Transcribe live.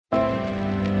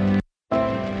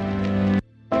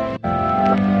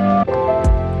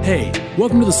Hey,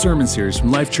 welcome to the sermon series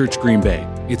from Life Church Green Bay.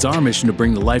 It's our mission to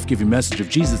bring the life-giving message of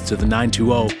Jesus to the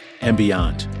 920 and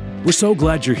beyond. We're so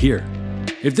glad you're here.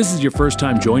 If this is your first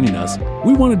time joining us,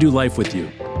 we want to do life with you.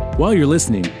 While you're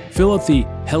listening, fill out the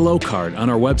Hello card on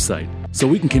our website so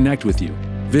we can connect with you.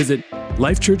 Visit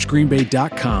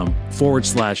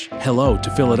lifechurchgreenbay.com/hello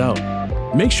to fill it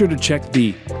out. Make sure to check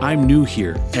the I'm new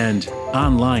here and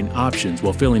online options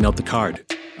while filling out the card.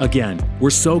 Again, we're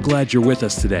so glad you're with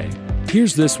us today.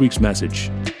 Here's this week's message.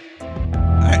 All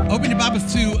right, open your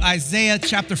Bibles to Isaiah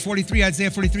chapter 43, Isaiah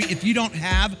 43. If you don't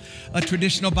have a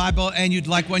traditional Bible and you'd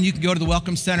like one, you can go to the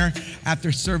Welcome Center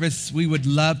after service. We would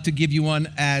love to give you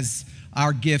one as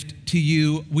our gift to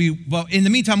you. Well, in the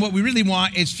meantime, what we really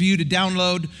want is for you to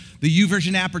download the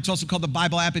YouVersion app, or it's also called the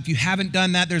Bible app. If you haven't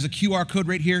done that, there's a QR code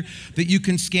right here that you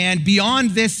can scan. Beyond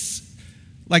this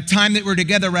time that we're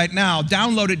together right now,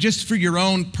 download it just for your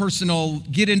own personal,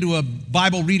 get into a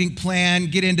Bible reading plan,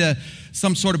 get into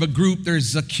some sort of a group.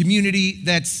 There's a community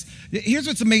here's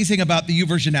what's amazing about the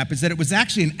YouVersion app is that it was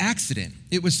actually an accident.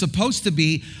 It was supposed to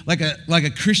be like a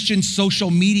Christian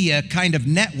social media kind of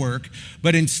network,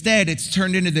 but instead it's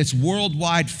turned into this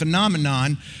worldwide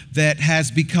phenomenon that has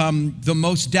become the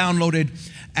most downloaded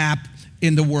app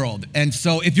in the world. And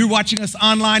so if you're watching us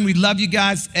online, we love you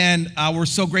guys, and we're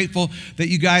so grateful that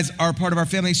you guys are a part of our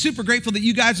family. Super grateful that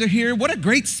you guys are here. What a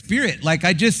great spirit.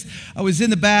 I was in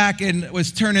the back and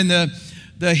was turning the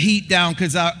heat down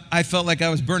because I felt like I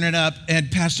was burning up, and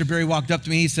Pastor Barry walked up to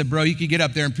me. He said, bro, you could get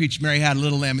up there and preach Mary Had a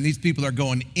Little Lamb, and these people are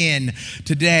going in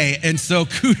today. And so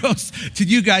kudos to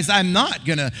you guys. I'm not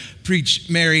going to preach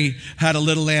Mary Had a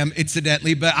Little Lamb,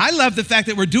 incidentally, but I love the fact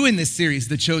that we're doing this series,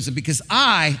 The Chosen, because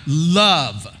I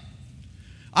love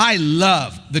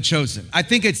The Chosen. I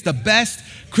think it's the best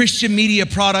Christian media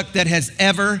product that has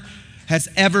ever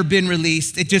been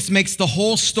released. It just makes the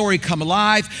whole story come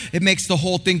alive. It makes the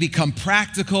whole thing become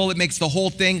practical. It makes the whole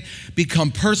thing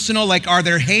become personal. Are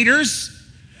there haters?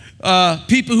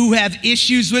 People who have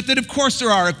issues with it? Of course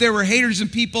there are. If there were haters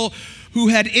and people who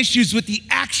had issues with the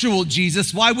actual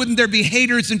Jesus, why wouldn't there be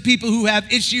haters and people who have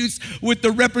issues with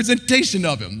the representation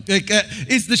of him?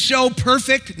 Is the show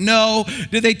perfect? No.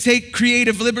 Do they take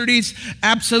creative liberties?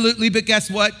 Absolutely. But guess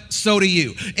what? So do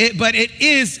you.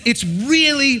 It's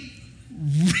really,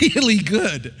 really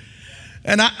good.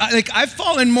 And I've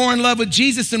fallen more in love with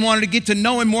Jesus and wanted to get to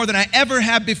know him more than I ever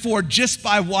have before just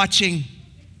by watching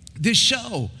this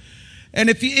show. And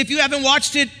if you haven't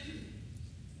watched it,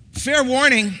 fair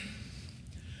warning,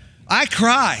 I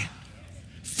cry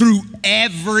through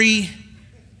every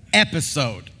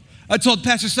episode. I told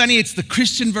Pastor Sonny it's the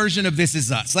Christian version of This Is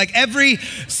Us. Every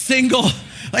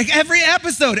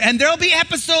episode. And there'll be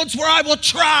episodes where I will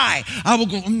try. I will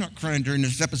go, I'm not crying during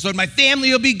this episode. My family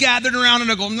will be gathered around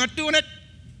and I'll go, I'm not doing it.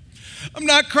 I'm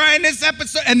not crying this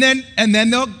episode. And then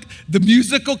the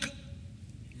musical.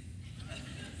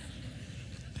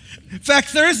 In fact,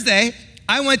 Thursday,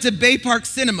 I went to Bay Park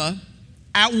Cinema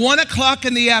at 1:00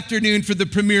 in the afternoon for the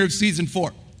premiere of season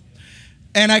 4.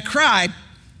 And I cried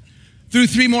through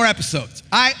 3 more episodes.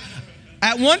 At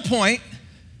one point,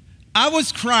 I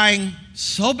was crying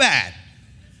so bad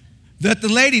that the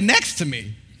lady next to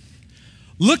me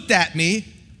looked at me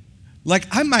like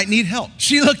I might need help.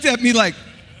 She looked at me like,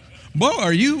 Bo,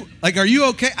 are you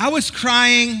okay? I was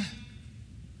crying.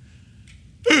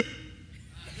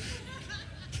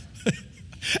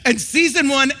 And season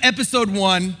 1, episode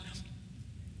 1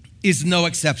 is no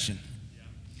exception.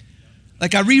 I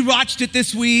rewatched it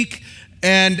this week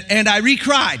and I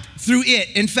recried through it.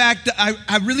 In fact,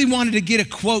 I really wanted to get a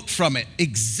quote from it,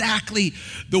 exactly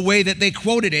the way that they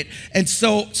quoted it. And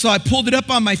so I pulled it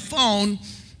up on my phone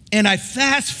and I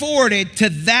fast forwarded to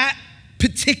that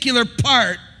particular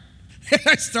part and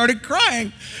I started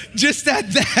crying just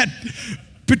at that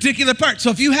particular part.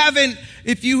 So if you haven't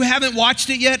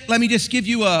watched it yet, let me just give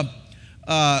you a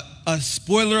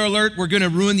spoiler alert. We're going to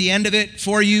ruin the end of it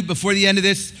for you before the end of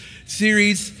this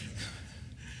series.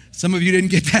 Some of you didn't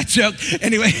get that joke.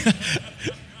 Anyway,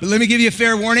 but let me give you a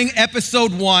fair warning.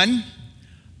 Episode 1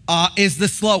 is the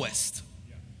slowest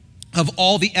of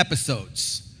all the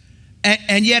episodes.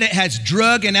 And yet it has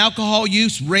drug and alcohol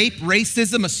use, rape,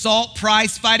 racism, assault,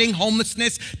 prize fighting,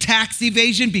 homelessness, tax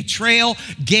evasion, betrayal,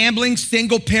 gambling,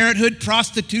 single parenthood,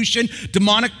 prostitution,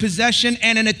 demonic possession,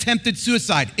 and an attempted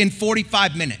suicide in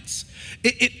 45 minutes.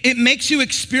 It makes you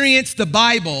experience the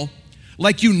Bible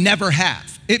like you never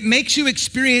have. It makes you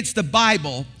experience the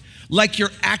Bible like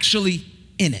you're actually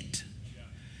in it.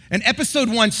 And episode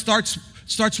 1 starts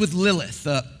with Lilith,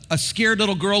 a scared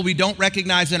little girl we don't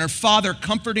recognize, and her father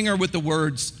comforting her with the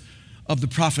words of the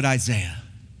prophet Isaiah.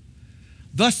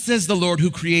 Thus says the Lord who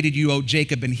created you, O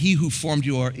Jacob, and he who formed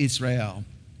you, O Israel.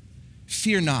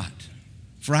 Fear not,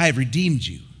 for I have redeemed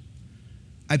you.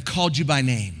 I've called you by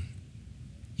name.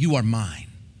 You are mine.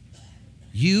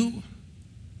 You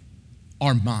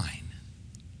are mine.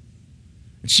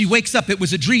 And she wakes up. It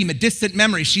was a dream, a distant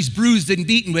memory. She's bruised and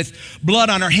beaten with blood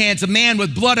on her hands, a man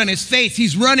with blood on his face.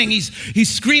 He's running. He's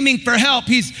screaming for help.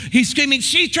 He's screaming,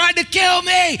 she tried to kill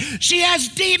me. She has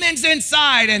demons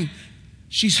inside. And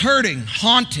she's hurting,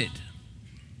 haunted,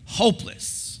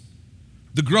 hopeless.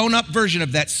 The grown-up version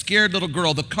of that scared little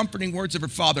girl, the comforting words of her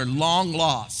father, long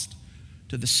lost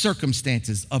to the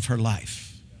circumstances of her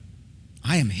life.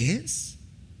 I am his?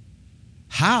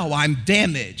 How? I'm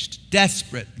damaged,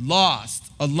 desperate, lost,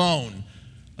 alone,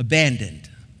 abandoned.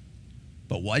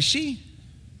 But was she?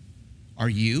 Are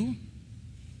you?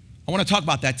 I want to talk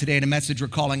about that today in a message we're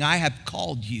calling, I Have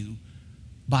Called You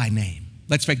by Name.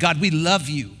 Let's pray. God, we love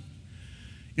you.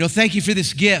 You know, thank you for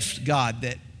this gift, God,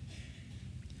 that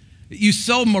you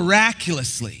so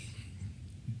miraculously,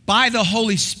 by the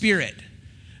Holy Spirit,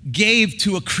 gave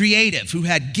to a creative who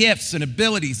had gifts and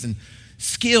abilities and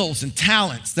skills and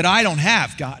talents that I don't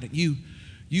have, God. You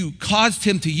caused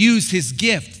him to use his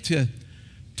gift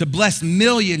to bless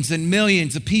millions and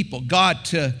millions of people. God,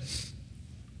 to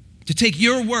take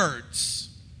your words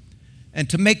and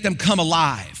to make them come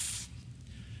alive.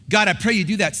 God, I pray you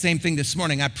do that same thing this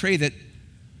morning. I pray that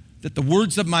the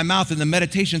words of my mouth and the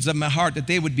meditations of my heart, that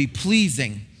they would be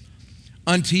pleasing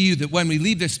unto you, that when we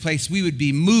leave this place, we would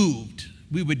be moved,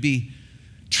 we would be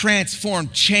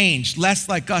transformed, changed, less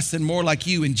like us and more like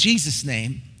you. In Jesus'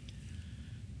 name,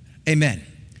 amen.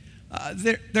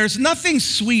 There's nothing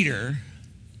sweeter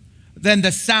than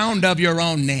the sound of your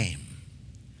own name.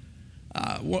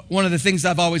 One of the things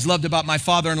I've always loved about my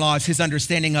father-in-law is his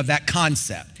understanding of that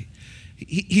concept.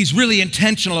 He's really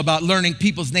intentional about learning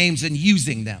people's names and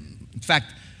using them. In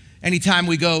fact, anytime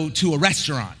we go to a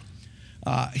restaurant,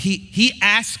 he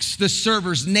asks the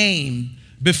server's name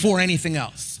before anything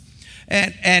else.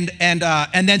 And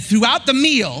then throughout the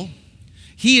meal,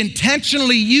 he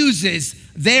intentionally uses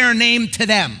their name to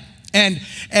them. And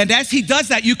as he does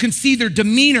that, you can see their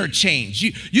demeanor change.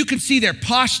 You can see their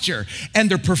posture and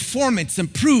their performance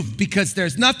improve, because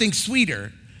there's nothing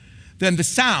sweeter than the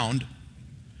sound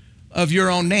of your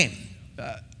own name.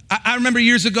 I remember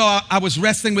years ago, I was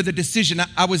wrestling with a decision.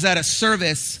 I was at a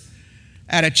service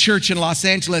at a church in Los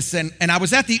Angeles, and I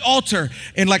was at the altar,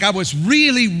 and I was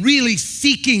really, really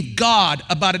seeking God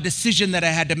about a decision that I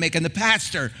had to make. And the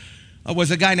pastor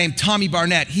was a guy named Tommy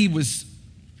Barnett. He was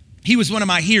one of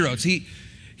my heroes.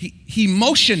 He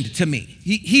motioned to me.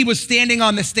 He was standing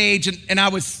on the stage, and I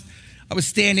was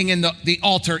standing in the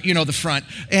altar, the front,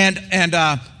 and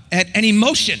he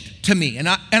motioned to me, and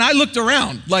I looked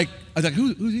around I was like,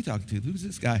 who's he talking to? Who's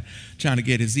this guy trying to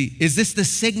get? Is this the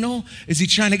signal? Is he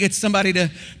trying to get somebody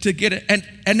to get it?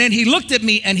 And then he looked at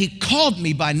me and he called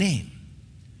me by name.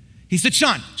 He said,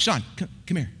 Sean, come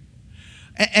here.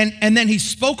 And then he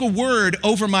spoke a word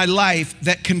over my life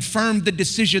that confirmed the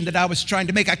decision that I was trying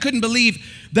to make. I couldn't believe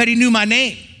that he knew my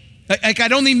name.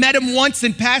 I'd only met him once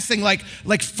in passing, like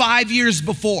 5 years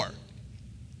before.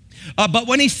 But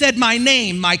when he said my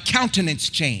name, my countenance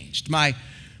changed. My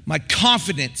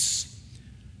confidence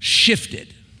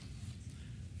shifted.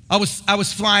 I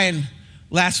was flying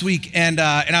last week, and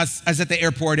I was at the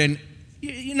airport, and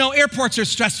airports are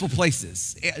stressful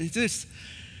places.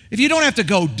 If you don't have to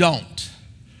go, don't.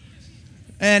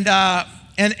 And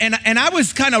I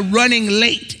was kind of running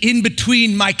late in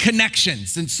between my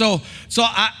connections, and so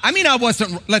I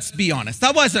wasn't. Let's be honest,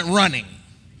 I wasn't running.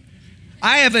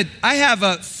 I have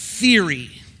a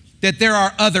theory that there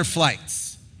are other flights.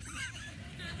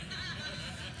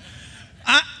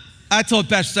 I told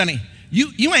Pastor Sonny,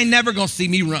 you ain't never gonna see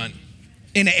me run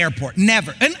in an airport,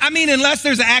 never. And unless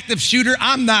there's an active shooter,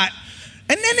 I'm not.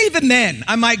 And then even then,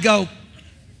 I might go,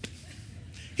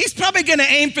 he's probably gonna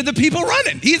aim for the people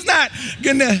running. He's not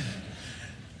gonna,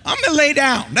 I'm gonna lay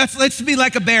down. Let's be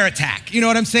like a bear attack. You know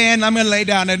what I'm saying? I'm gonna lay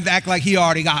down and act like he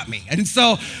already got me. And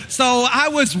so I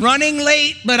was running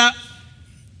late, but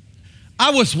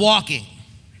I was walking,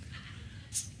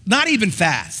 not even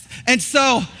fast. And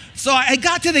so I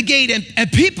got to the gate,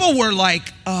 and people were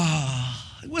like,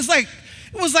 it was like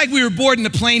we were boarding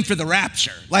the plane for the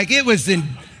rapture. It was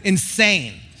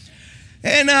insane.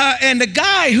 And the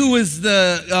guy who was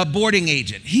the boarding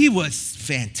agent, he was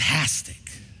fantastic.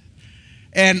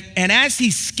 And as he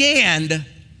scanned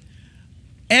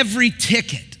every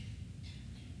ticket,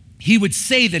 he would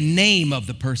say the name of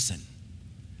the person.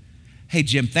 Hey,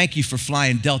 Jim, thank you for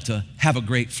flying Delta. Have a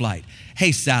great flight.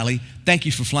 Hey, Sally, thank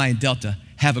you for flying Delta.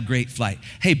 have a great flight.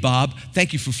 Hey, Bob,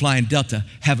 thank you for flying Delta.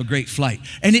 Have a great flight.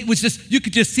 And it was just, you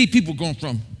could just see people going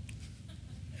from,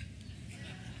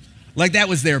 like that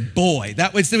was their boy.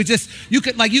 It was just, you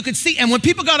could see. And when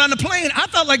people got on the plane, I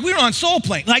felt like we were on Soul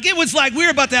Plane. Like it was like we were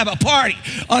about to have a party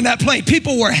on that plane.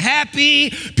 People were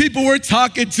happy. People were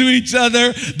talking to each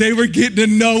other. They were getting to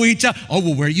know each other. Oh,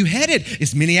 well, where are you headed?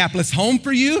 Is Minneapolis home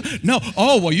for you? No.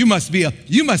 Oh, well, you must be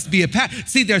a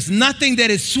See, there's nothing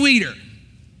that is sweeter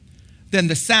than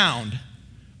the sound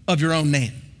of your own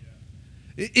name.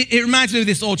 It reminds me of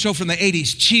this old show from the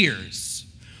 80s, Cheers.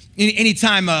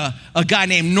 Anytime a guy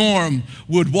named Norm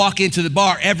would walk into the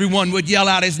bar, everyone would yell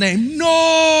out his name,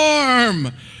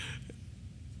 Norm!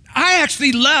 I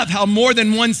actually love how more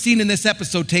than one scene in this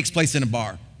episode takes place in a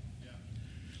bar.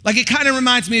 Like it kind of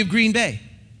reminds me of Green Bay.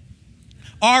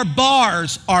 Our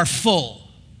bars are full.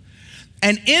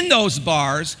 And in those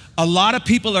bars, a lot of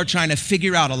people are trying to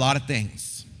figure out a lot of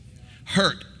things.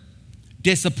 Hurt,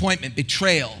 disappointment,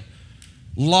 betrayal,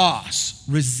 loss,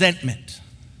 resentment.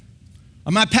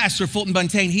 My pastor, Fulton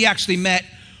Buntain, he actually met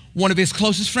one of his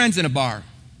closest friends in a bar.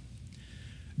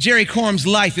 Jerry Corum's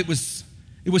life, it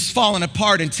was falling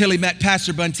apart until he met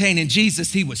Pastor Buntain. And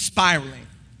Jesus, he was spiraling.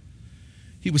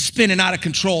 He was spinning out of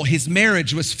control. His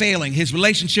marriage was failing. His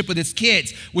relationship with his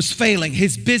kids was failing.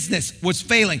 His business was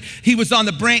failing. He was on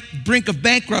the brink of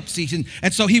bankruptcy.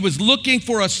 And so he was looking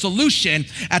for a solution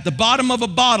at the bottom of a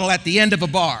bottle at the end of a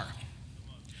bar.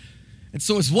 And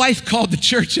so his wife called the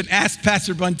church and asked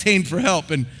Pastor Buntain for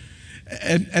help. And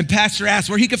Pastor asked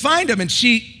where he could find him. And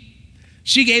she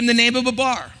gave him the name of a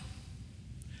bar.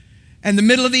 And the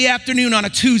middle of the afternoon on a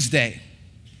Tuesday,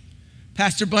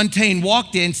 Pastor Buntain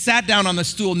walked in, sat down on the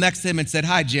stool next to him and said,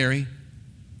 "Hi, Jerry.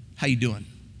 How you doing?"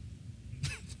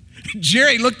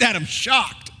 Jerry looked at him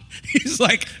shocked. He's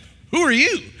like, "Who are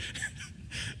you?"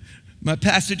 My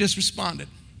pastor just responded,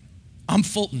 "I'm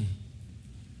Fulton.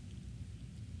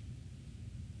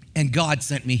 And God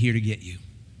sent me here to get you."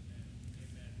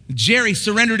 Jerry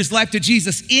surrendered his life to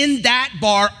Jesus in that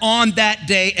bar on that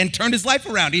day and turned his life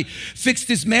around. He fixed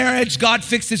his marriage. God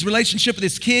fixed his relationship with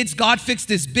his kids. God fixed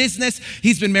his business.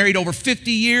 He's been married over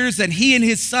 50 years, and he and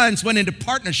his sons went into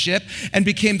partnership and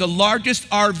became the largest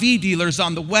RV dealers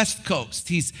on the West Coast.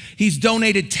 He's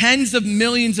donated tens of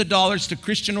millions of dollars to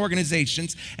Christian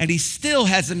organizations, and he still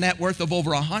has a net worth of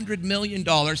over $100 million,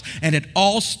 and it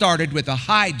all started with a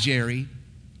 "Hi, Jerry.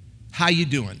 How you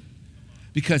doing?"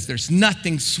 Because there's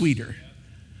nothing sweeter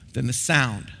than the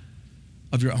sound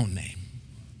of your own name.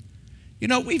 You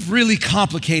know, we've really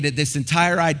complicated this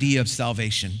entire idea of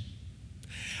salvation.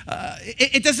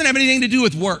 It doesn't have anything to do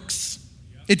with works.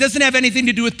 It doesn't have anything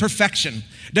to do with perfection.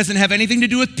 It doesn't have anything to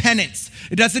do with penance.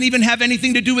 It doesn't even have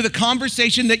anything to do with a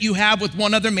conversation that you have with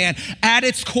one other man. At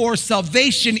its core,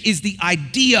 salvation is the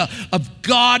idea of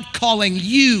God calling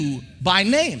you by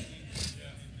name.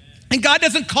 And God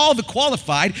doesn't call the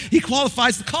qualified, he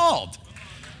qualifies the called.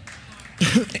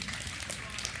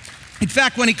 In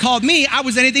fact, when he called me, I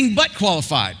was anything but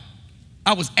qualified.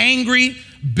 I was angry,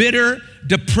 bitter,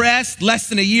 depressed, less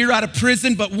than a year out of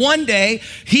prison, but one day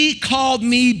he called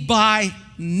me by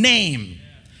name.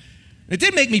 It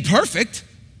didn't make me perfect.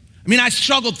 I mean, I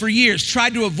struggled for years,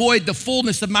 tried to avoid the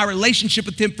fullness of my relationship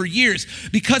with him for years.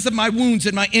 Because of my wounds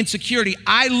and my insecurity,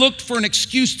 I looked for an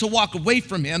excuse to walk away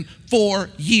from him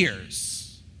for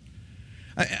years.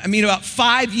 I mean, about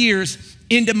 5 years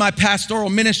into my pastoral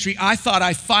ministry, I thought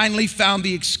I finally found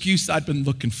the excuse I'd been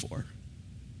looking for.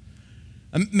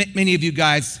 Many of you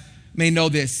guys may know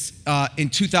this. In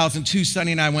 2002,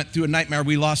 Sonny and I went through a nightmare.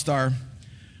 We lost our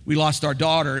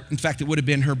daughter. In fact, it would have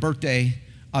been her birthday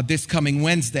this coming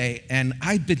Wednesday, and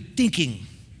I've been thinking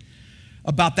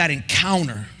about that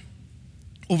encounter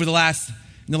over the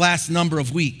last number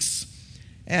of weeks.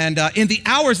 And in the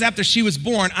hours after she was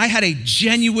born, I had a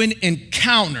genuine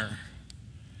encounter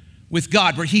with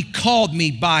God where he called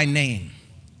me by name.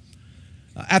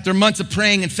 After months of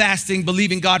praying and fasting,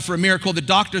 believing God for a miracle, the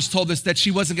doctors told us that she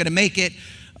wasn't going to make it.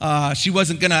 She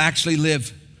wasn't going to actually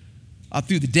live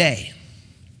through the day.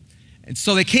 And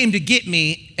so they came to get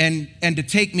me and to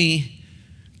take me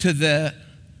to the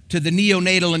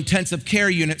neonatal intensive care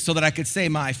unit so that I could say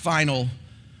my final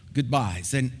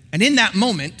goodbyes. And in that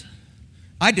moment,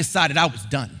 I decided I was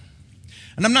done.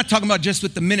 And I'm not talking about just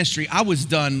with the ministry. I was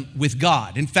done with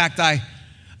God. In fact, I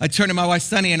turned to my wife,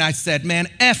 Sonny, and I said, "Man,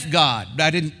 F God." But I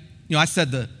didn't, I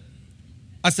said the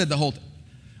whole thing.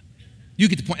 You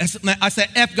get the point. I said,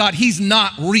 "F God, he's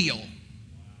not real."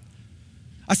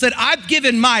 I said, "I've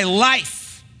given my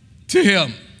life to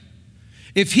him.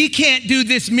 If he can't do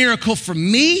this miracle for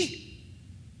me,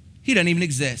 he doesn't even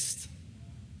exist.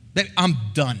 I'm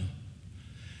done."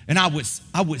 And I was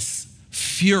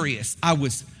furious. I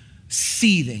was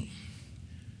seething.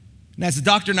 And as the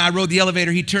doctor and I rode the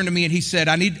elevator, he turned to me and he said,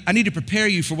 I need to prepare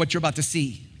you for what you're about to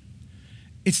see.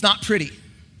 It's not pretty.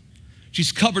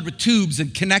 She's covered with tubes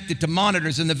and connected to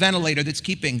monitors in the ventilator that's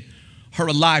keeping her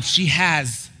alive. She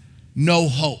has no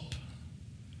hope.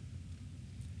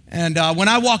 And when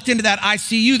I walked into that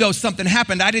ICU, though, something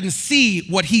happened. I didn't see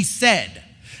what he said.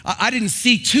 I didn't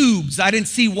see tubes. I didn't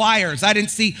see wires. I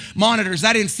didn't see monitors.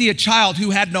 I didn't see a child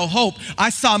who had no hope. I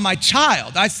saw my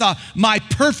child. I saw my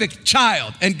perfect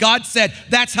child. And God said,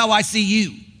 that's how I see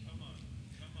you. Come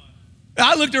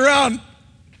on. I looked around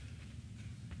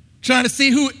trying to see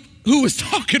who was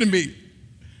talking to me.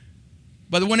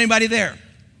 But there wasn't anybody there.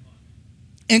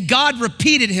 And God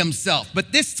repeated himself.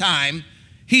 But this time,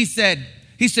 he said,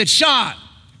 Sean. I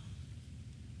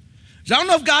don't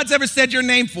know if God's ever said your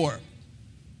name for.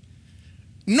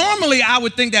 Normally, I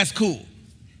would think that's cool.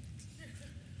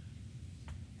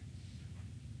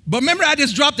 But remember, I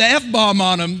just dropped the F-bomb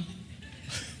on him.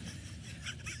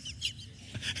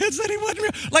 And said he wasn't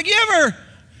real. Like, you ever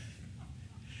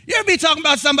be talking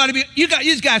about somebody, you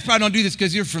guys probably don't do this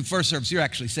because you're from First Service, you're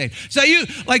actually saved. So you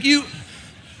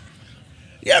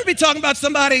ever be talking about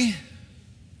somebody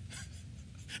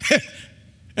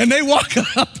and they walk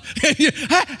up and you,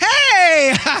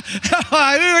 hey,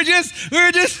 we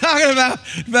were just talking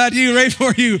about you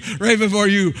right before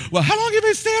you. Well, how long have you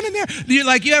been standing there?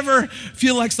 You ever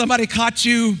feel like somebody caught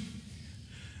you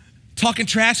talking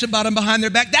trash about them behind their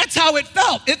back? That's how it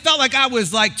felt. It felt like I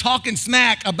was like talking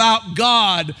smack about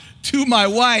God to my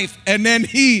wife, and then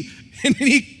he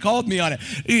called me on it.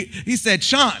 He said,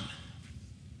 Sean,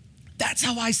 that's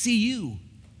how I see you.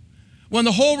 When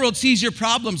the whole world sees your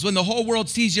problems, when the whole world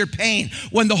sees your pain,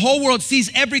 when the whole world sees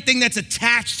everything that's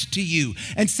attached to you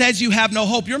and says you have no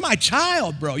hope, you're my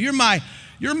child, bro. You're my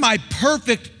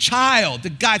perfect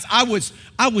child. Guys, I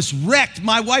was wrecked.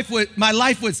 My life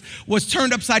was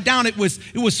turned upside down. It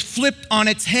was flipped on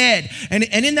its head. And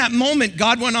in that moment,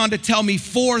 God went on to tell me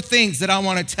 4 things that I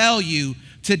want to tell you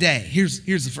today. Here's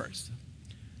the first.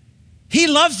 He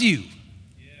loves you.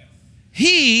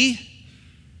 He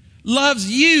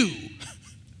loves you.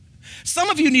 Some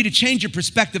of you need to change your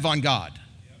perspective on God.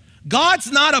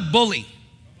 God's not a bully.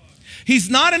 He's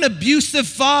not an abusive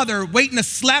father waiting to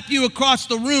slap you across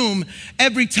the room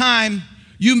every time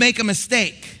you make a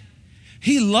mistake.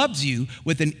 He loves you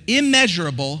with an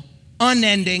immeasurable,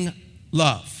 unending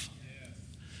love.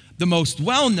 The most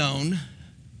well-known,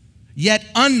 yet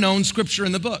unknown scripture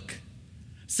in the book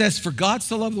says, for God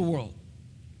so loved the world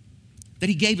that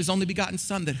he gave his only begotten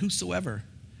son, that whosoever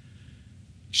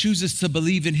chooses to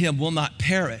believe in him will not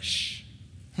perish,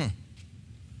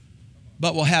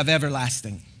 but will have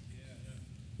everlasting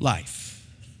life.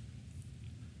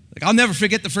 Like, I'll never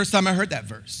forget the first time I heard that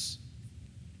verse.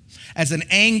 As an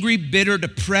angry, bitter,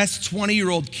 depressed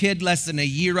 20-year-old kid less than a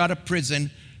year out of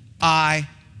prison, I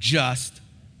just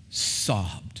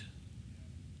sobbed.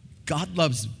 God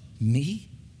loves me?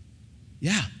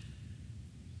 Yeah.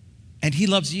 And he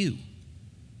loves you.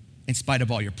 In spite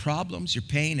of all your problems, your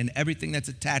pain, and everything that's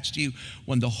attached to you,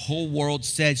 when the whole world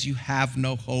says you have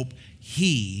no hope,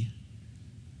 he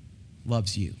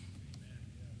loves you.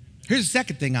 Here's the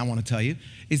second thing I want to tell you,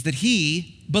 is that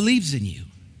he believes in you.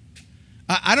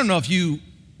 I don't know if you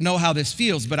know how this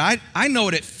feels, but I know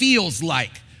what it feels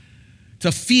like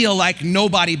to feel like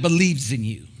nobody believes in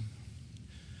you.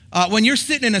 When you're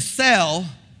sitting in a cell,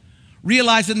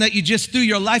 realizing that you just threw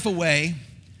your life away,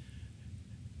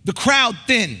 the crowd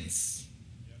thins.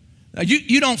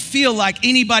 You don't feel like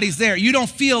anybody's there. You don't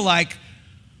feel like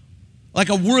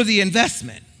a worthy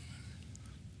investment.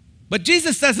 But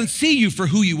Jesus doesn't see you for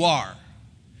who you are.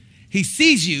 He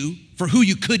sees you for who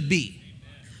you could be.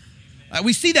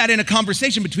 We see that in a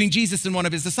conversation between Jesus and one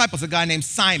of his disciples, a guy named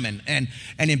Simon, an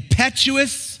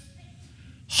impetuous,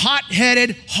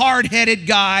 hot-headed, hard-headed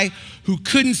guy who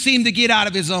couldn't seem to get out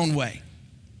of his own way.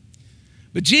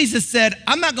 But Jesus said,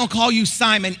 I'm not going to call you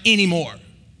Simon anymore.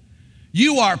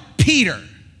 You are Peter,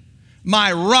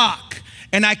 my rock.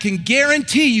 And I can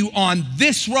guarantee you on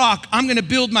this rock, I'm going to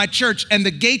build my church, and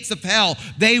the gates of hell,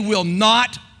 they will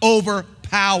not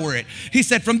overpower it. He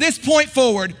said, from this point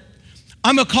forward,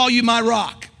 I'm going to call you my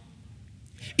rock.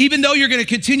 Even though you're going to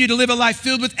continue to live a life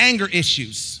filled with anger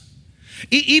issues,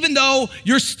 even though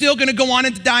you're still going to go on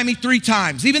and deny me 3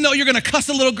 times, even though you're going to cuss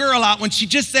a little girl out when she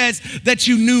just says that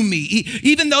you knew me,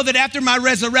 even though that after my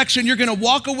resurrection, you're going to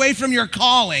walk away from your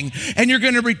calling and you're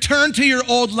going to return to your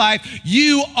old life,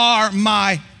 you are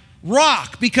my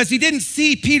rock because he didn't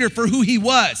see Peter for who he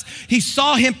was. He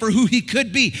saw him for who he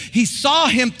could be. He saw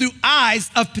him through eyes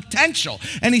of potential.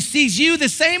 And he sees you the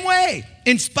same way,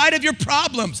 in spite of your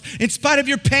problems, in spite of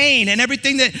your pain and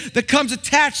everything that comes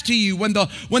attached to you. When the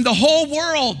whole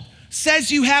world says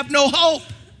you have no hope,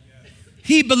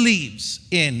 he believes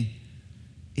in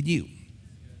you.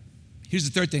 Here's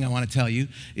the third thing I want to tell you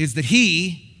is that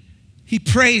he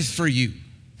prays for you.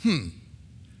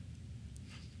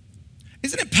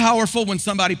 Isn't it powerful when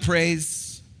somebody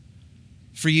prays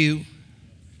for you?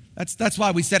 That's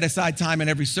why we set aside time in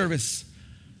every service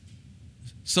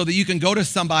so that you can go to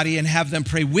somebody and have them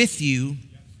pray with you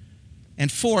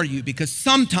and for you, because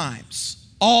sometimes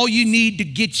all you need to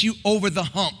get you over the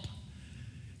hump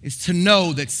is to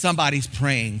know that somebody's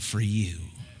praying for you.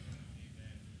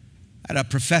 I had a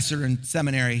professor in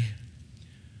seminary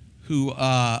who,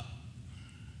 I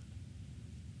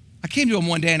came to him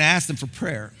one day and I asked him for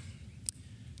prayer.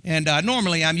 And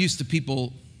normally I'm used to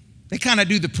people, they kind of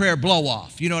do the prayer blow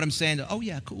off. You know what I'm saying? Oh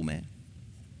yeah, cool, man.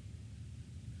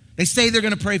 They say they're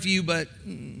going to pray for you, but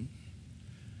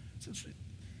it's a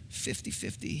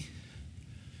 50-50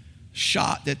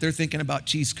 shot that they're thinking about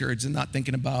cheese curds and not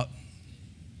thinking about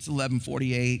it's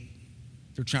 11:48.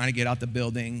 They're trying to get out the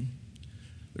building.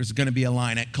 There's going to be a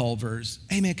line at Culver's.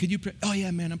 Hey man, could you pray? Oh yeah,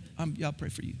 man, I'll pray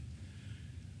for you.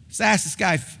 So I asked this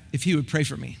guy if he would pray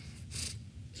for me.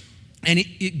 And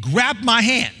he grabbed my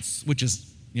hands, which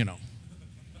is, I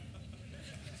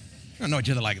don't know each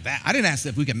other like that. I didn't ask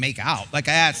if we could make out. Like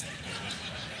I asked,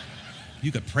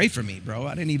 you could pray for me, bro.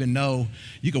 I didn't even know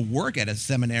you could work at a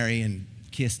seminary and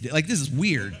kiss. Like, this is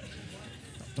weird.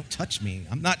 Don't touch me.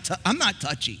 I'm not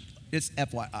touchy. It's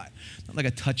FYI. Not like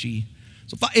a touchy.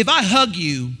 So if I hug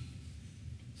you,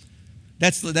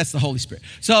 that's the Holy Spirit.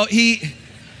 So he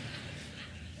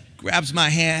grabs my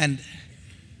hand.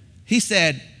 He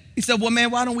said, well,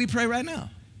 man, why don't we pray right now?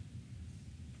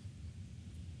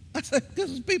 I said, this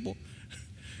is people.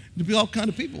 There'll be all kinds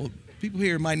of people. People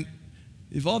here might,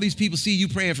 if all these people see you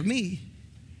praying for me,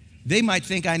 they might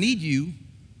think I need you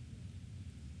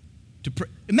to pray.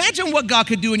 Imagine what God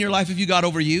could do in your life if you got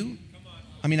over you.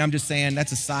 I mean, I'm just saying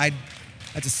that's a side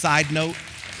note.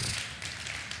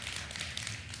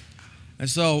 And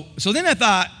so then I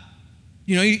thought,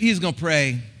 he's going to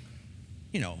pray,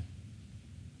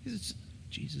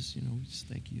 Jesus, we just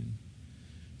thank you.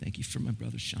 Thank you for my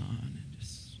brother Sean and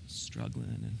just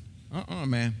struggling.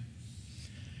 And man.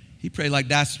 He prayed like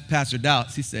Pastor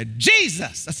Doubts. He said,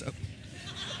 Jesus.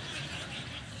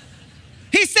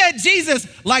 He said Jesus,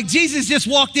 like Jesus just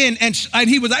walked in and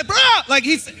he was like, bro, like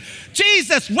he said,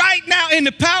 Jesus, right now in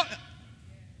the power.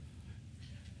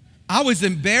 I was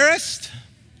embarrassed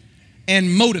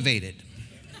and motivated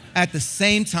at the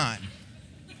same time.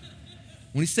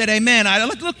 When he said amen, I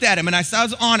looked at him and I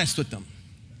was honest with him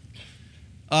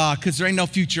because there ain't no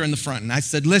future in the front. And I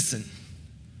said, listen,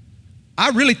 I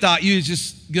really thought you was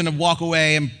just going to walk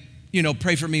away and,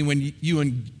 pray for me when you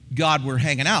and God were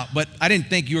hanging out. But I didn't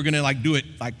think you were going to do it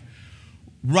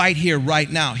right here, right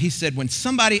now. He said, when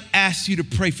somebody asks you to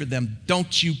pray for them,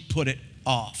 don't you put it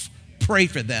off. Pray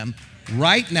for them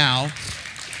right now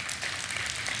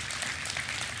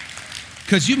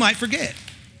because you might forget.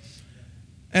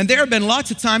 And there have been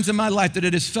lots of times in my life that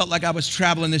it has felt like I was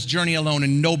traveling this journey alone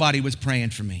and nobody was praying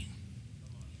for me.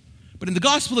 But in the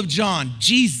Gospel of John,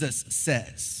 Jesus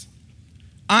says,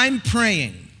 I'm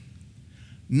praying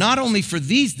not only for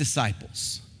these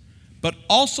disciples, but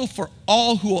also for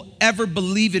all who will ever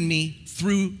believe in me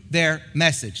through their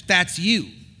message. That's you.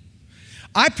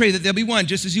 I pray that they'll be one,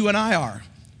 just as you and I are,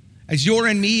 as you're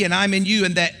in me and I'm in you,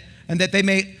 and that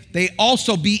they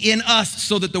also be in us,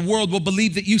 so that the world will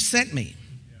believe that you sent me.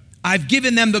 I've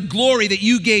given them the glory that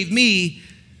you gave me,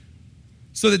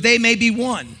 so that they may be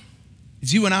one,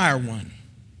 as you and I are one.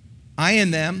 I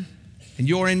in them, and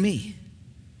you're in me.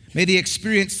 May they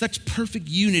experience such perfect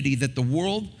unity that the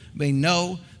world may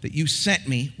know that you sent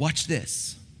me, watch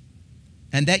this,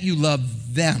 and that you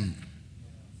love them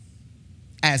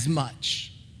as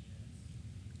much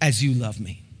as you love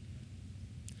me.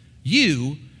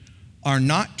 You are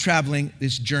not traveling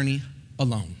this journey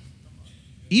alone.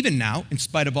 Even now, in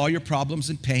spite of all your problems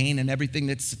and pain and everything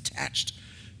that's attached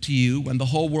to you, when the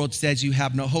whole world says you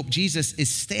have no hope, Jesus is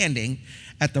standing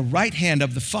at the right hand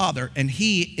of the Father, and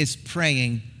he is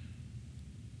praying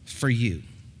for you.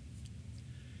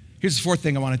 Here's the fourth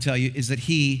thing I want to tell you is that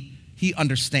he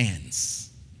understands.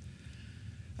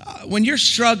 When you're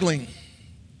struggling,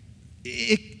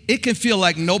 it can feel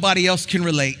like nobody else can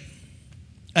relate,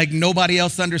 like nobody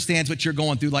else understands what you're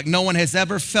going through, like no one has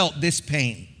ever felt this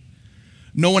pain.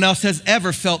 No one else has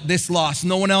ever felt this loss.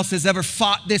 No one else has ever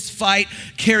fought this fight,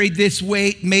 carried this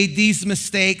weight, made these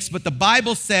mistakes. But the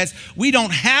Bible says we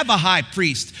don't have a high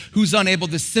priest who's unable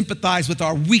to sympathize with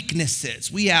our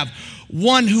weaknesses. We have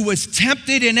one who was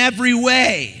tempted in every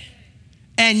way,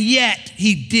 and yet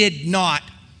he did not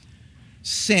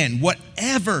sin.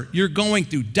 Whatever you're going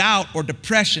through, doubt or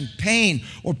depression, pain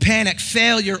or panic,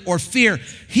 failure or fear,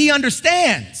 he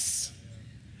understands.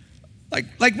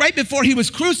 Like right before he was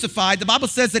crucified, the Bible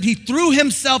says that he threw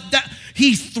himself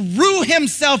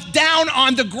down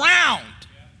on the ground.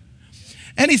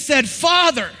 And he said,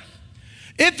 Father,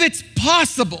 if it's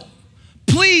possible,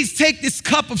 please take this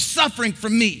cup of suffering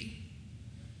from me.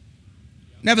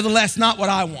 Nevertheless, not what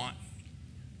I want,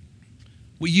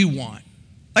 what you want.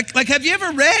 Like have you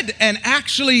ever read and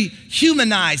actually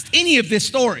humanized any of this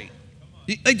story?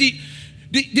 Do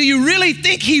you really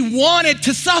think he wanted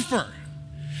to suffer?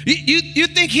 You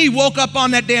think he woke up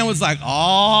on that day and was like,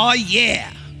 oh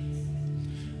yeah,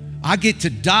 I get to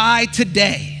die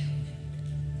today.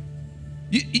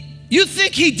 You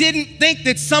think he didn't think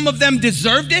that some of them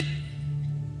deserved it?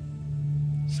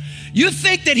 You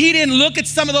think that he didn't look at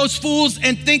some of those fools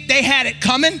and think they had it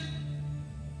coming?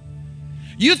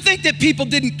 You think that people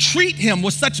didn't treat him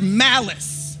with such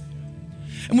malice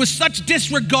and with such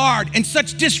disregard and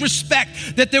such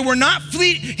disrespect that they were not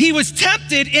he was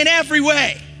tempted in every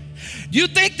way. You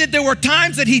think that there were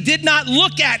times that he did not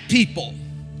look at people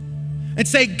and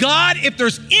say, God, if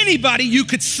there's anybody you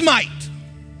could smite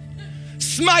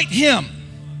him.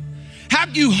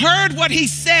 Have you heard what he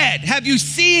said? Have you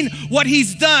seen what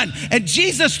he's done? And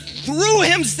Jesus threw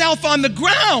himself on the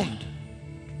ground.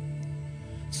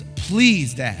 So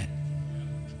please, Dad,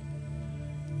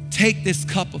 take this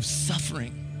cup of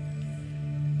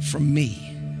suffering from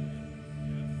me.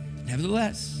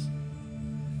 Nevertheless,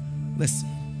 listen,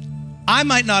 I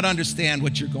might not understand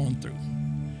what you're going through,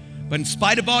 but in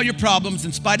spite of all your problems,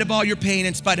 in spite of all your pain,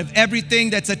 in spite of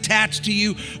everything that's attached to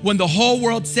you, when the whole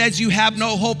world says you have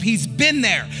no hope, he's been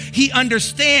there. He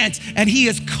understands, and he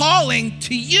is calling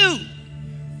to you.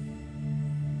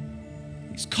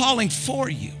 He's calling for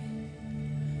you.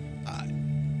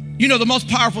 The most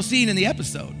powerful scene in the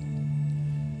episode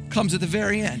comes at the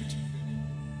very end.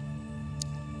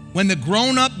 When the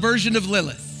grown-up version of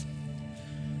Lilith,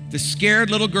 the scared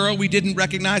little girl we didn't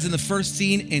recognize in the first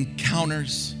scene,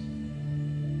 encounters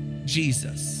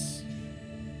Jesus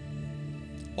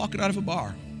walking out of a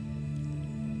bar.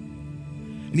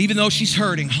 And even though she's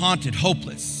hurting, haunted,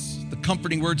 hopeless, the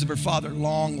comforting words of her father,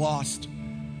 long lost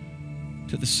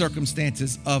to the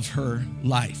circumstances of her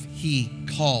life, he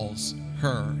calls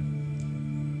her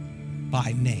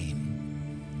by name.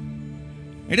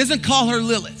 He doesn't call her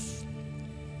Lilith.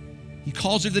 He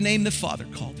calls her the name the Father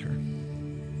called her.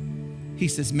 He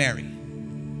says, Mary,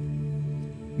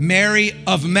 Mary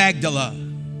of Magdala.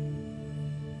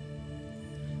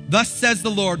 Thus says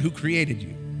the Lord who created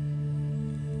you,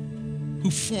 who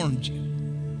formed you.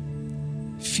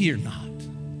 Fear not,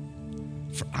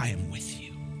 for I am with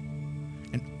you.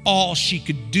 And all she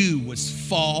could do was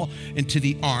fall into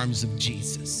the arms of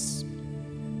Jesus.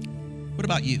 What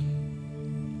about you?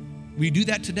 Will you do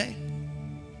that today?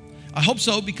 I hope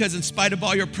so, because in spite of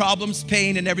all your problems,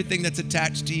 pain, and everything that's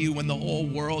attached to you, when the whole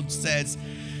world says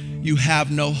you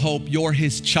have no hope, you're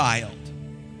his child,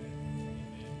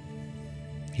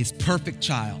 his perfect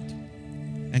child.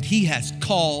 And he has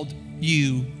called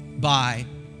you by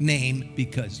name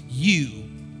because you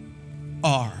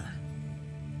are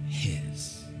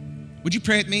his. Would you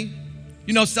pray with me?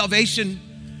 Salvation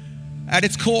at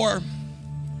its core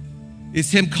is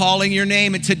him calling your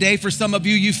name. And today, for some of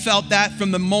you, you felt that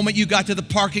from the moment you got to the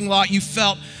parking lot. You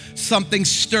felt something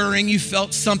stirring. You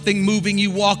felt something moving. You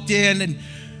walked in, and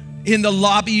in the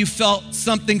lobby, you felt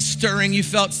something stirring. You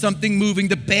felt something moving.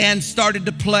 The band started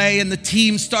to play and the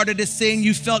team started to sing.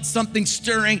 You felt something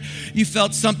stirring. You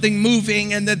felt something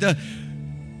moving. And then the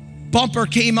bumper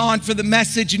came on for the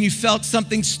message, and you felt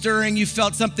something stirring. You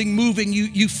felt something moving.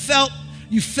 You felt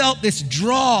this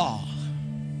draw.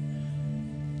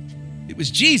 It was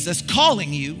Jesus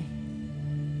calling you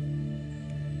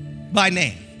by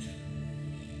name.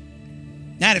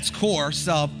 At its core,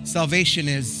 salvation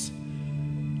is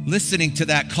listening to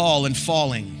that call and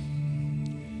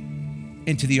falling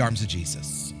into the arms of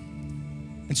Jesus.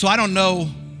 And so I don't know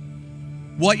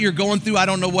what you're going through. I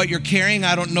don't know what you're carrying.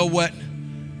 I don't know what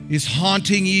is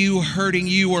haunting you, hurting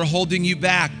you, or holding you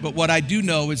back. But what I do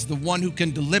know is the one who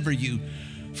can deliver you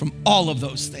from all of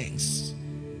those things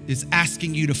is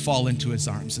asking you to fall into his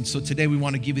arms. And so today we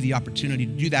want to give you the opportunity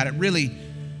to do that. It really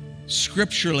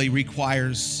scripturally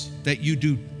requires that you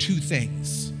do two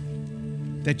things: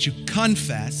 that you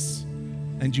confess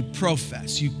and you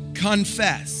profess, you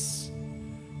confess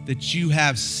that you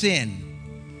have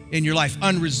sin in your life,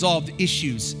 unresolved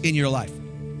issues in your life.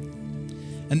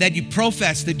 And then you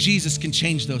profess that Jesus can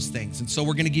change those things. And so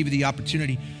we're going to give you the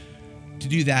opportunity to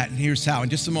do that. And here's how. In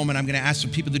just a moment, I'm going to ask for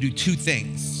people to do two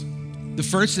things. The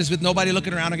first is, with nobody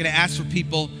looking around, I'm going to ask for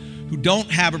people who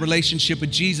don't have a relationship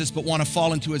with Jesus but want to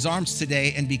fall into his arms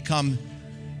today and become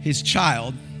his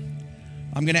child.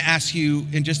 I'm going to ask you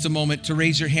in just a moment to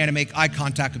raise your hand and make eye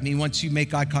contact with me. Once you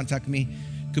make eye contact with me,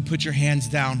 you could put your hands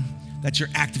down. That's your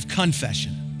act of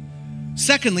confession.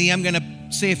 Secondly, I'm going to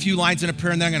say a few lines in a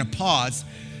prayer, and then I'm going to pause.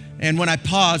 And when I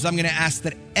pause, I'm going to ask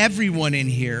that everyone in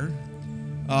here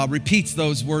repeats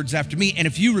those words after me. And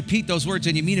if you repeat those words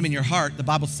and you mean them in your heart, the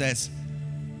Bible says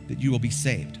that you will be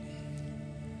saved.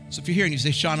 So if you're here and you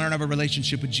say, Sean, I don't have a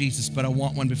relationship with Jesus, but I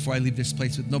want one before I leave this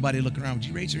place with nobody looking around, would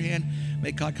you raise your hand,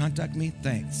 make eye contact with me?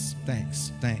 Thanks,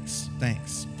 thanks, thanks,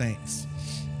 thanks, thanks,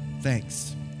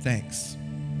 thanks, thanks,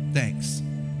 thanks,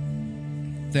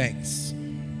 thanks,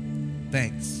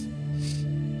 thanks,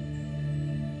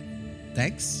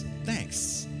 thanks,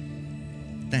 thanks,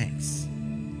 thanks,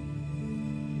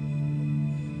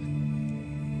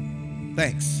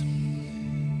 thanks.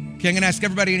 Okay, I'm going to ask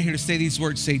everybody in here to say these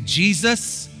words. Say,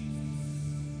 Jesus,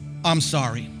 I'm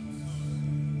sorry.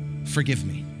 Forgive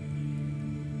me.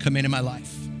 Come into my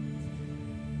life.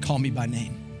 Call me by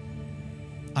name.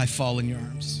 I fall in your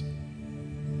arms.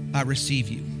 I receive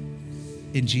you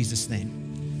in Jesus'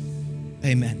 name.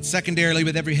 Amen. Secondarily,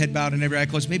 with every head bowed and every eye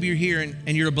closed, maybe you're here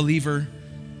and you're a believer,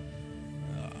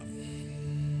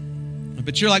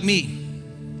 but you're like me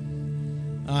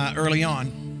early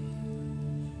on.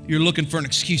 You're looking for an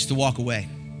excuse to walk away.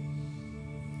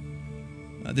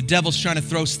 The devil's trying to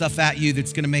throw stuff at you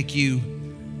that's going to make you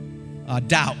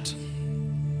doubt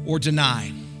or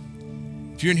deny.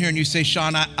 If you're in here and you say,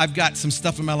 Sean, I've got some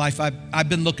stuff in my life, I've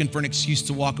been looking for an excuse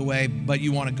to walk away, but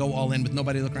you want to go all in with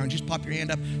nobody looking around, just pop your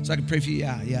hand up so I can pray for you.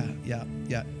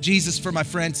 Yeah. Jesus, for my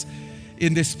friends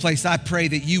in this place, I pray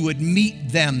that you would meet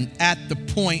them at the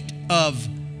point of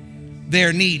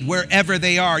their need, wherever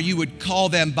they are. You would call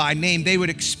them by name. They would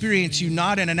experience you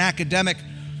not in an academic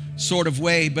sort of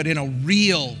way, but in a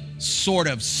real sort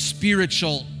of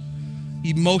spiritual,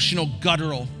 emotional,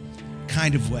 guttural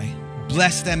kind of way.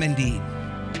 Bless them indeed.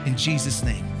 In Jesus'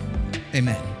 name,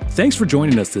 amen. Thanks for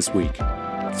joining us this week.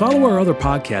 Follow our other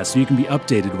podcasts so you can be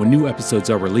updated when new episodes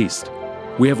are released.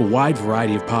 We have a wide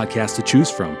variety of podcasts to choose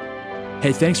from.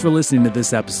 Hey, thanks for listening to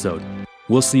this episode.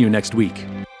 We'll see you next week.